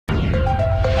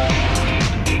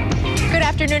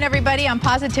afternoon, everybody. I'm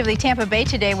Positively Tampa Bay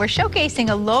today. We're showcasing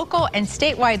a local and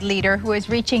statewide leader who is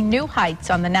reaching new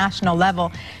heights on the national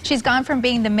level. She's gone from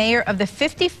being the mayor of the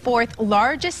 54th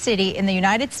largest city in the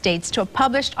United States to a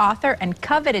published author and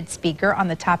coveted speaker on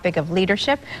the topic of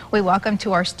leadership. We welcome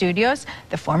to our studios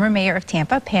the former mayor of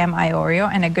Tampa, Pam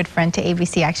Iorio, and a good friend to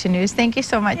ABC Action News. Thank you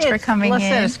so much for coming in.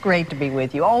 It's great to be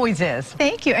with you. Always is.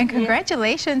 Thank you, and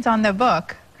congratulations on the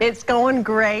book. It's going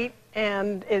great.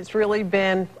 And it's really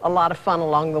been a lot of fun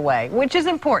along the way, which is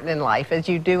important in life. As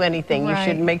you do anything, you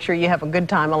should make sure you have a good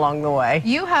time along the way.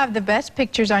 You have the best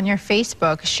pictures on your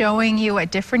Facebook showing you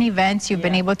at different events. You've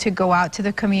been able to go out to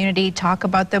the community, talk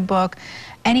about the book.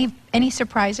 Any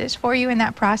surprises for you in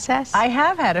that process? I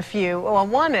have had a few. Well,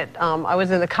 one, I was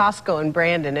in the Costco in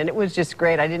Brandon, and it was just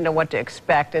great. I didn't know what to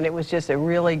expect, and it was just a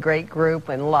really great group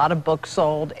and a lot of books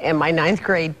sold. And my 9th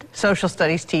grade social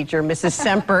studies teacher, Mrs.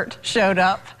 Sempert, showed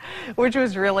up, which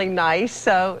was really nice.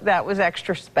 So that was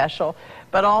extra special.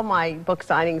 But all my book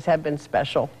signings have been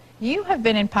special. You have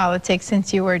been in politics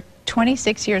since you were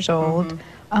 26 years old.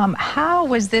 How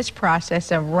was this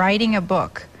process of writing a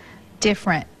book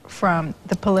different from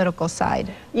the political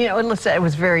side? You know, listen, it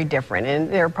was very different,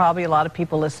 and there are probably a lot of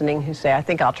people listening who say, I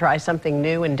think I'll try something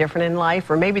new and different in life,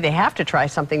 or maybe they have to try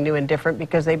something new and different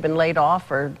because they've been laid off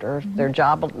or their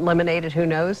job eliminated, who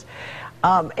knows.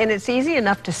 And it's easy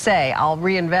enough to say, I'll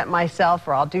reinvent myself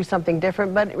or I'll do something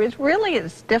different, but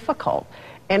it's difficult.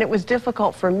 And it was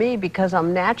difficult for me because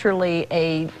I'm naturally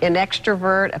an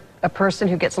extrovert, a person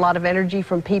who gets a lot of energy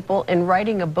from people, and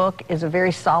writing a book is a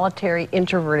very solitary,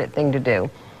 introverted thing to do.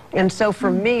 And so for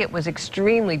me, it was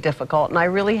extremely difficult, and I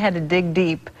really had to dig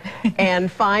deep and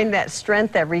find that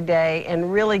strength every day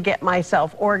and really get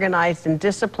myself organized and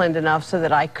disciplined enough so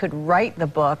that I could write the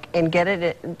book and get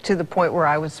it to the point where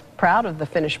I was proud of the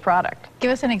finished product.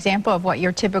 Give us an example of what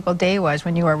your typical day was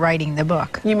when you were writing the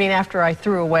book. You mean after I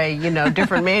threw away, you know,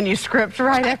 different manuscripts,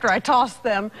 right after I tossed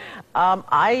them?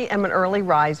 I am an early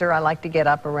riser. I like to get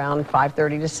up around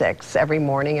 5:30 to 6 every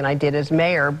morning, and I did as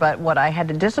mayor. But what I had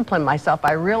to discipline myself,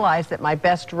 I realized that my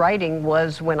best writing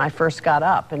was when I first got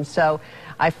up. And so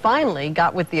I finally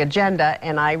got with the agenda,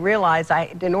 and I realized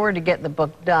in order to get the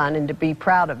book done and to be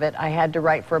proud of it, I had to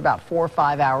write for about 4 or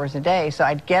 5 hours a day. So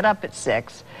I'd get up at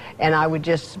 6, and I would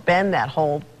just spend that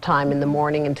whole time in the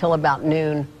morning until about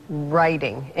noon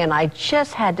writing. And I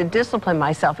just had to discipline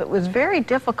myself. It was very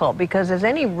difficult because, as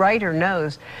any writer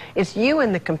knows, it's you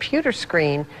and the computer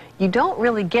screen. You don't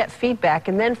really get feedback,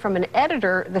 and then from an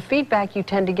editor, the feedback you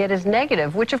tend to get is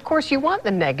negative, which of course you want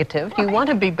the negative. You want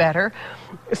to be better.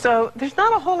 So there's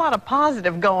not a whole lot of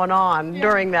positive going on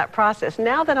during that process.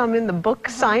 Now that I'm in the book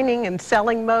signing and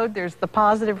selling mode, there's the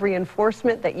positive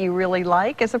reinforcement that you really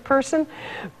like as a person,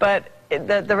 but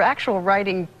the actual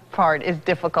writing part is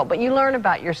difficult. But you learn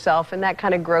about yourself, and that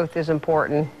kind of growth is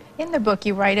important. In the book,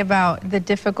 you write about the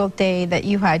difficult day that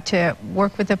you had to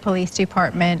work with the police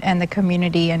department and the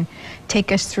community and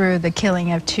take us through the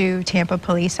killing of 2 Tampa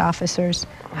police officers.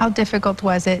 How difficult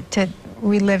was it to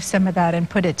relive some of that and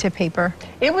put it to paper?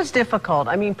 It was difficult.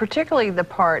 I mean, particularly the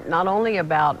part not only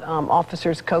about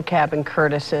officers Cocab and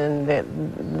Curtis and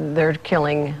their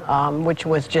killing, which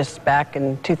was just back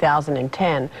in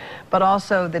 2010, but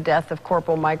also the death of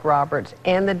Corporal Mike Roberts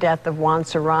and the death of Juan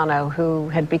Serrano, who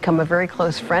had become a very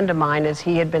close friend of mine as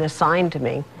he had been assigned to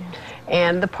me.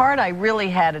 And the part I really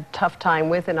had a tough time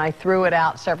with, and I threw it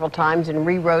out several times and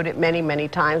rewrote it many, many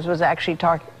times, was actually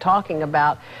talking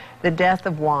about the death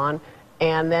of Juan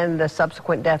and then the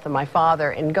subsequent death of my father,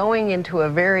 and going into a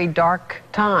very dark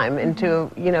time,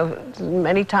 into, you know,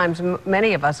 many times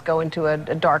many of us go into a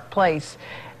dark place.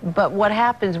 But what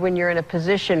happens when you're in a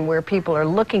position where people are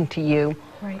looking to you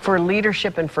for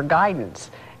leadership and for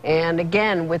guidance? And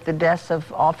again, with the deaths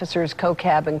of officers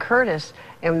Cocab and Curtis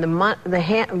and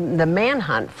the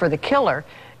manhunt for the killer,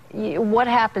 what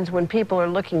happens when people are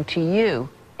looking to you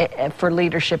for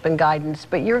leadership and guidance,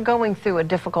 but you're going through a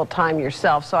difficult time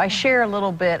yourself? So I share a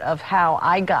little bit of how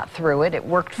I got through it. It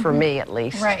worked for me, at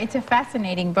least. Right. It's a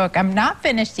fascinating book. I'm not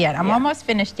finished yet. I'm almost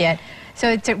finished yet.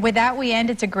 So with that we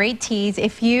end. It's a great tease.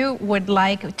 If you would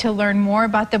like to learn more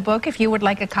about the book, if you would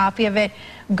like a copy of it,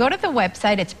 go to the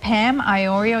website. It's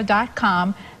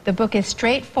PamIorio.com. The book is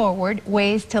straightforward,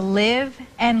 ways to live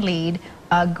and lead,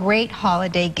 a great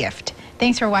holiday gift.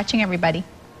 Thanks for watching, everybody.